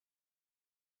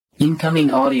Incoming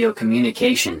audio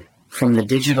communication from the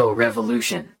digital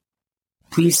revolution.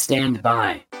 Please stand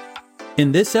by.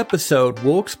 In this episode,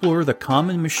 we'll explore the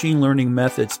common machine learning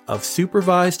methods of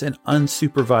supervised and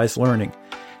unsupervised learning,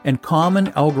 and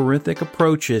common algorithmic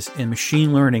approaches in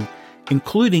machine learning,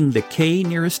 including the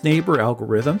k-nearest neighbor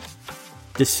algorithm,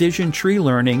 decision tree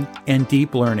learning, and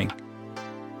deep learning.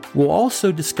 We'll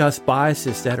also discuss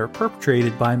biases that are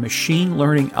perpetrated by machine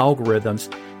learning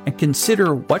algorithms and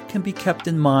consider what can be kept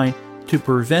in mind to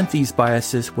prevent these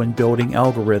biases when building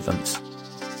algorithms.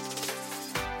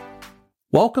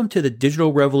 Welcome to the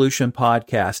Digital Revolution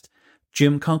Podcast.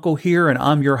 Jim Kunkel here, and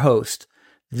I'm your host.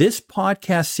 This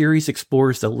podcast series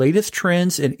explores the latest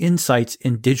trends and insights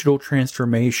in digital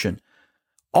transformation.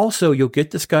 Also, you'll get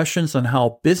discussions on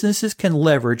how businesses can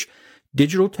leverage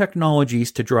digital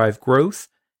technologies to drive growth,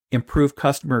 improve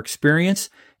customer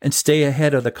experience, and stay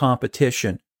ahead of the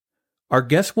competition. Our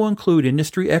guests will include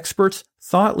industry experts,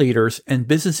 thought leaders, and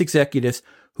business executives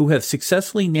who have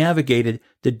successfully navigated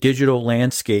the digital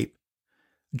landscape.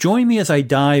 Join me as I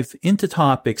dive into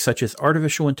topics such as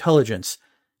artificial intelligence,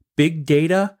 big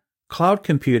data, cloud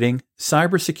computing,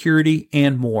 cybersecurity,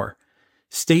 and more.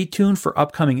 Stay tuned for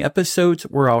upcoming episodes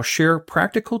where I'll share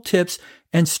practical tips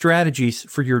and strategies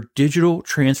for your digital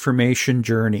transformation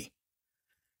journey.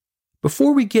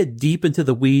 Before we get deep into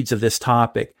the weeds of this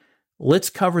topic,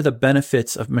 let's cover the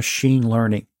benefits of machine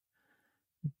learning.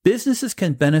 Businesses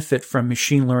can benefit from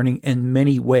machine learning in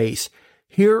many ways.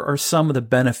 Here are some of the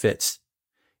benefits.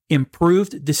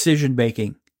 Improved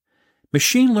decision-making.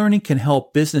 Machine learning can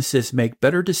help businesses make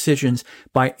better decisions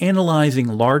by analyzing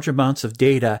large amounts of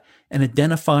data and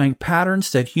identifying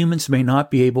patterns that humans may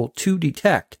not be able to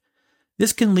detect.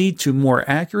 This can lead to more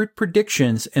accurate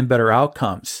predictions and better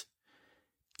outcomes.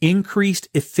 Increased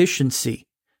efficiency.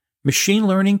 Machine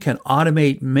learning can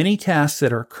automate many tasks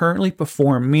that are currently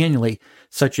performed manually,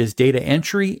 such as data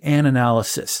entry and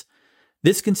analysis.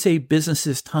 This can save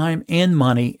businesses time and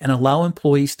money and allow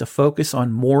employees to focus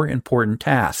on more important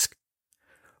tasks.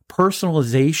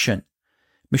 Personalization.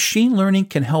 Machine learning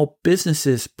can help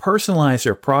businesses personalize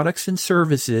their products and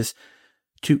services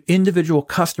to individual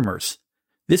customers.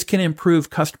 This can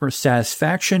improve customer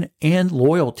satisfaction and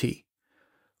loyalty.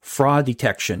 Fraud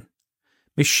detection.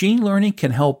 Machine learning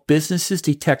can help businesses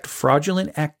detect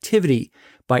fraudulent activity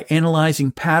by analyzing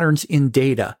patterns in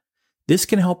data. This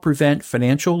can help prevent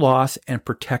financial loss and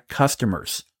protect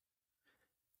customers.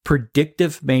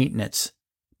 Predictive maintenance.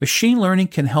 Machine learning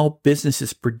can help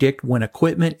businesses predict when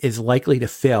equipment is likely to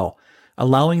fail,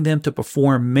 allowing them to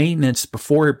perform maintenance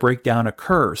before a breakdown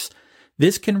occurs.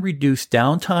 This can reduce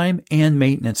downtime and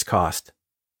maintenance cost.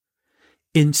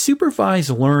 In supervised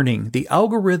learning, the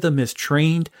algorithm is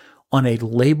trained on a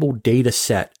labeled data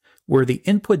set where the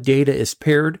input data is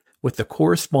paired with the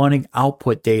corresponding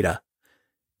output data.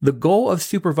 The goal of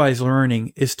supervised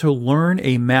learning is to learn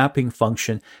a mapping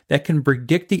function that can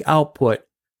predict the output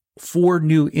for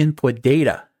new input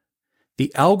data.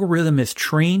 The algorithm is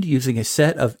trained using a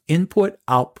set of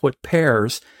input-output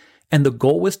pairs, and the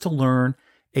goal is to learn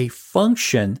a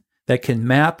function that can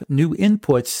map new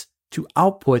inputs to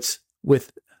outputs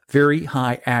with very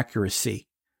high accuracy.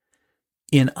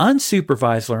 In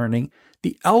unsupervised learning,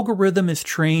 the algorithm is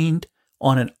trained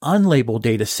on an unlabeled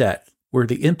data set where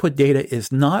the input data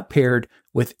is not paired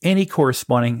with any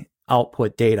corresponding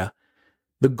output data.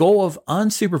 The goal of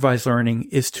unsupervised learning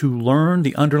is to learn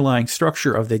the underlying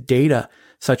structure of the data,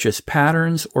 such as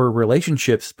patterns or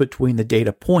relationships between the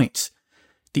data points.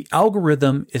 The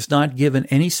algorithm is not given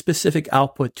any specific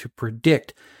output to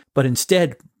predict, but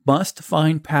instead must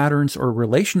find patterns or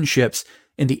relationships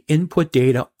in the input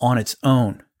data on its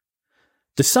own.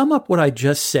 To sum up what I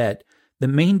just said, the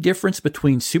main difference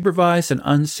between supervised and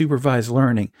unsupervised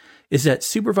learning is that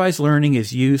supervised learning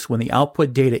is used when the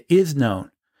output data is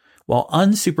known, while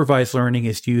unsupervised learning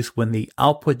is used when the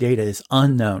output data is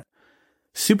unknown.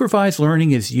 Supervised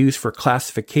learning is used for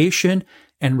classification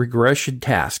and regression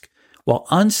tasks, while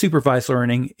unsupervised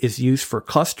learning is used for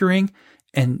clustering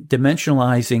and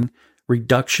dimensionalizing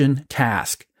reduction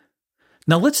tasks.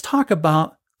 Now let's talk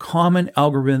about common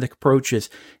algorithmic approaches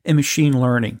in machine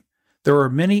learning. There are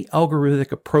many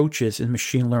algorithmic approaches in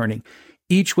machine learning,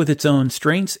 each with its own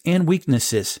strengths and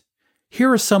weaknesses.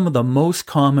 Here are some of the most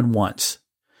common ones.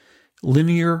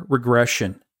 Linear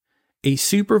regression, a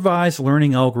supervised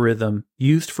learning algorithm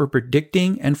used for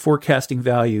predicting and forecasting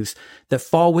values that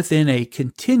fall within a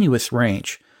continuous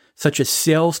range, such as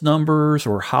sales numbers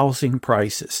or housing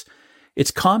prices. It's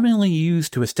commonly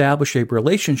used to establish a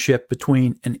relationship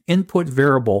between an input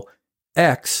variable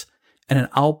X and an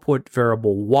output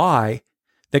variable Y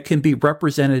that can be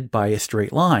represented by a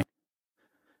straight line.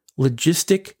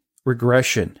 Logistic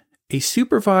regression, a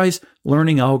supervised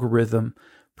learning algorithm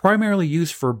primarily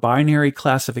used for binary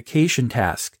classification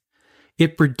tasks.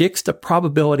 It predicts the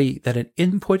probability that an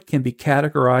input can be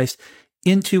categorized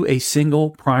into a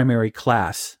single primary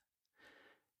class.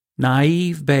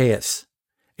 Naive Bayes,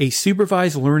 a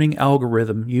supervised learning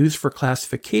algorithm used for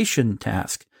classification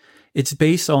tasks. It's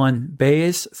based on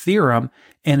Bayes' theorem,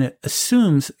 and it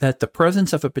assumes that the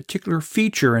presence of a particular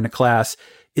feature in a class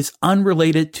is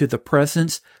unrelated to the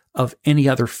presence of any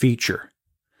other feature.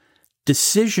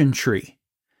 Decision tree,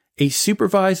 a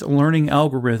supervised learning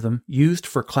algorithm used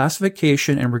for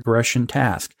classification and regression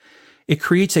tasks. It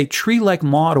creates a tree-like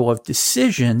model of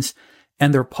decisions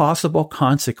and their possible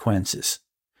consequences.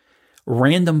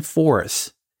 Random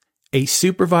forest, a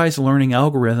supervised learning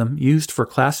algorithm used for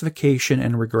classification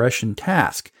and regression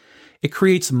tasks. It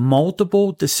creates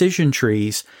multiple decision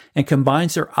trees and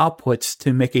combines their outputs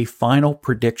to make a final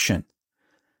prediction.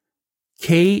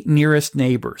 K-nearest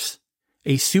neighbors,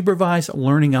 a supervised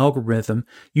learning algorithm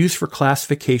used for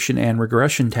classification and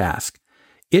regression tasks.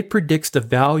 It predicts the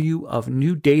value of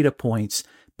new data points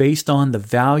based on the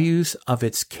values of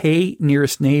its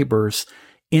K-nearest neighbors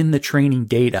in the training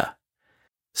data.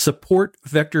 Support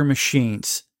vector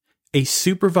machines, a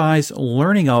supervised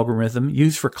learning algorithm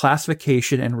used for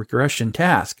classification and regression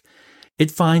tasks. It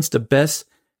finds the best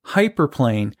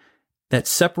hyperplane that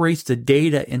separates the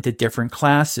data into different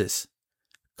classes.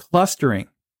 Clustering,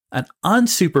 an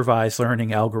unsupervised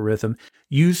learning algorithm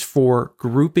used for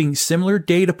grouping similar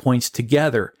data points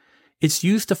together. It's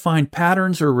used to find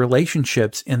patterns or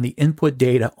relationships in the input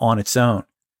data on its own.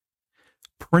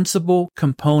 Principal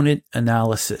component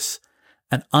analysis,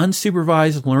 an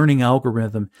unsupervised learning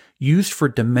algorithm used for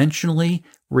dimensionally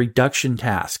reduction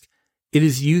tasks. It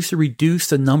is used to reduce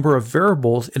the number of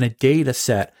variables in a data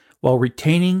set while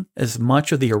retaining as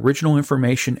much of the original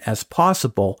information as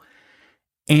possible.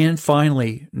 And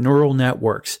finally, neural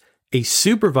networks, a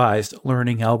supervised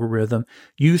learning algorithm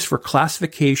used for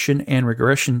classification and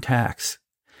regression tasks.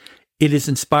 It is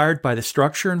inspired by the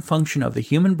structure and function of the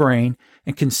human brain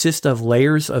and consists of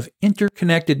layers of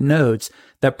interconnected nodes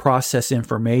that process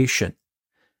information.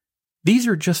 These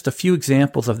are just a few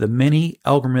examples of the many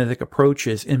algorithmic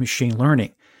approaches in machine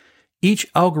learning. Each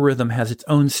algorithm has its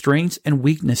own strengths and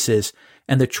weaknesses,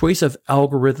 and the choice of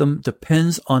algorithm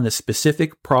depends on the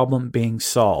specific problem being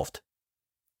solved.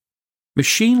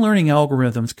 Machine learning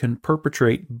algorithms can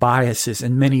perpetrate biases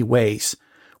in many ways.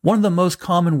 One of the most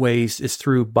common ways is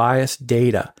through biased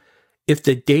data. If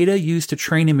the data used to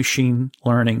train a machine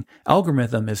learning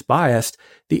algorithm is biased,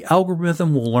 the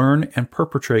algorithm will learn and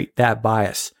perpetrate that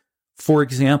bias. For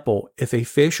example, if a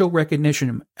facial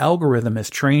recognition algorithm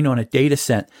is trained on a data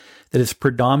set that is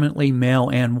predominantly male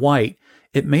and white,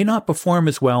 it may not perform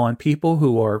as well on people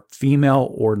who are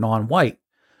female or non-white.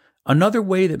 Another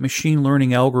way that machine learning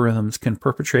algorithms can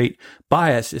perpetrate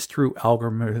bias is through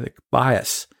algorithmic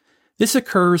bias. This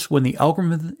occurs when the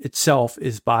algorithm itself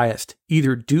is biased,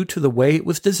 either due to the way it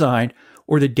was designed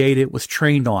or the data it was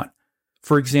trained on.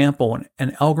 For example,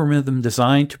 an algorithm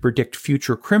designed to predict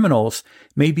future criminals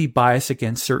may be biased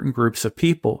against certain groups of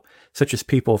people, such as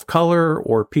people of color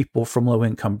or people from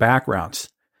low-income backgrounds.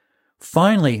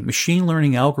 Finally, machine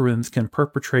learning algorithms can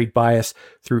perpetrate bias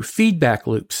through feedback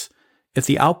loops. If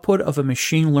the output of a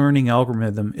machine learning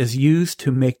algorithm is used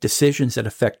to make decisions that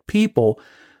affect people,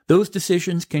 those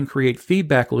decisions can create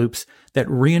feedback loops that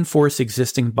reinforce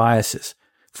existing biases.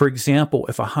 For example,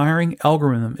 if a hiring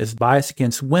algorithm is biased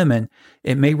against women,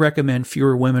 it may recommend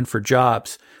fewer women for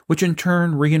jobs, which in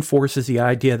turn reinforces the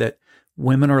idea that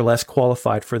women are less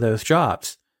qualified for those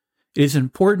jobs. It is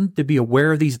important to be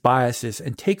aware of these biases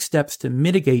and take steps to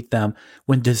mitigate them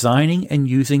when designing and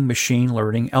using machine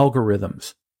learning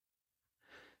algorithms.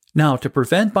 Now, to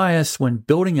prevent bias when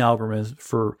building algorithms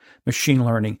for machine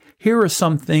learning, here are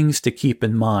some things to keep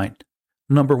in mind.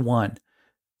 Number 1,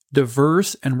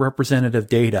 diverse and representative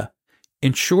data.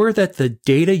 Ensure that the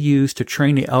data used to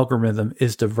train the algorithm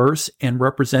is diverse and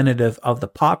representative of the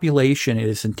population it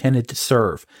is intended to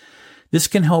serve. This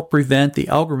can help prevent the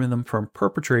algorithm from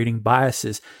perpetrating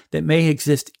biases that may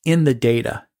exist in the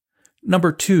data.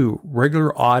 Number 2,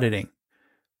 regular auditing.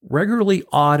 Regularly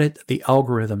audit the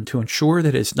algorithm to ensure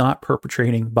that it is not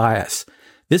perpetrating bias.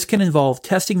 This can involve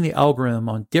testing the algorithm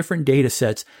on different data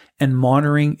sets and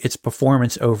monitoring its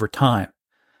performance over time.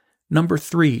 Number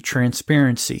 3,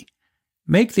 transparency.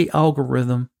 Make the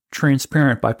algorithm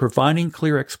transparent by providing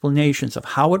clear explanations of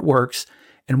how it works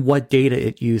and what data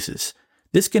it uses.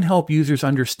 This can help users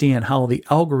understand how the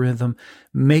algorithm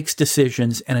makes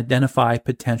decisions and identify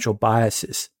potential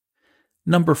biases.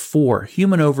 Number 4,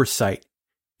 human oversight.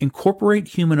 Incorporate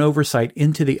human oversight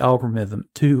into the algorithm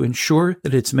to ensure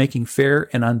that it's making fair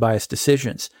and unbiased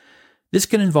decisions. This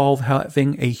can involve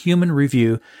having a human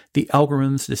review the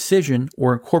algorithm's decision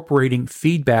or incorporating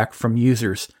feedback from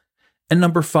users. And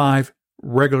number 5,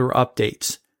 regular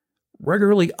updates.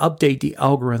 Regularly update the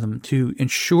algorithm to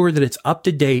ensure that it's up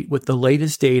to date with the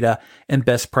latest data and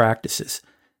best practices.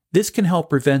 This can help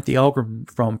prevent the algorithm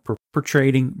from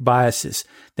perpetrating biases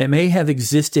that may have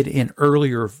existed in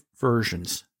earlier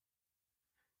versions.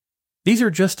 These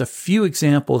are just a few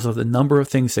examples of the number of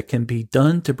things that can be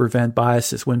done to prevent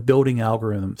biases when building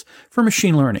algorithms for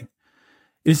machine learning.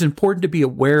 It is important to be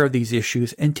aware of these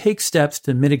issues and take steps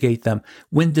to mitigate them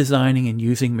when designing and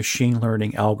using machine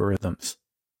learning algorithms.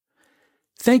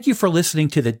 Thank you for listening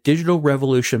to the Digital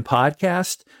Revolution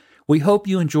podcast. We hope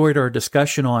you enjoyed our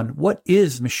discussion on what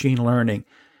is machine learning,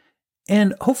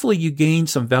 and hopefully you gained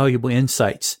some valuable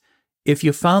insights. If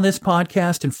you found this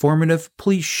podcast informative,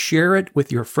 please share it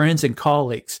with your friends and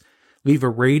colleagues. Leave a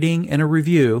rating and a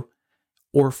review,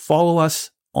 or follow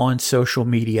us on social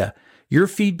media. Your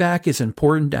feedback is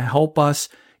important to help us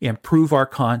improve our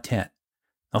content.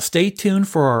 Now stay tuned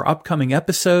for our upcoming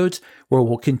episodes where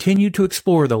we'll continue to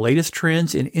explore the latest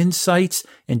trends and insights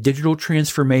in digital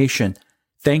transformation.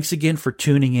 Thanks again for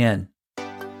tuning in.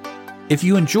 If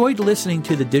you enjoyed listening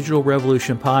to the Digital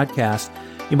Revolution podcast,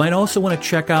 you might also want to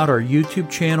check out our YouTube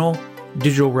channel,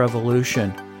 Digital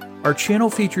Revolution. Our channel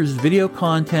features video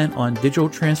content on digital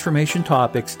transformation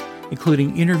topics,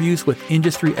 including interviews with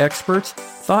industry experts,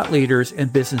 thought leaders,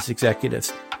 and business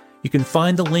executives. You can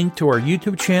find the link to our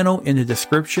YouTube channel in the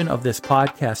description of this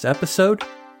podcast episode.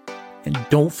 And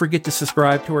don't forget to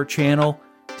subscribe to our channel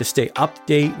to stay up to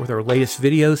date with our latest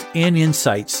videos and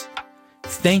insights.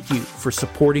 Thank you for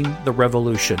supporting the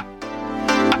revolution.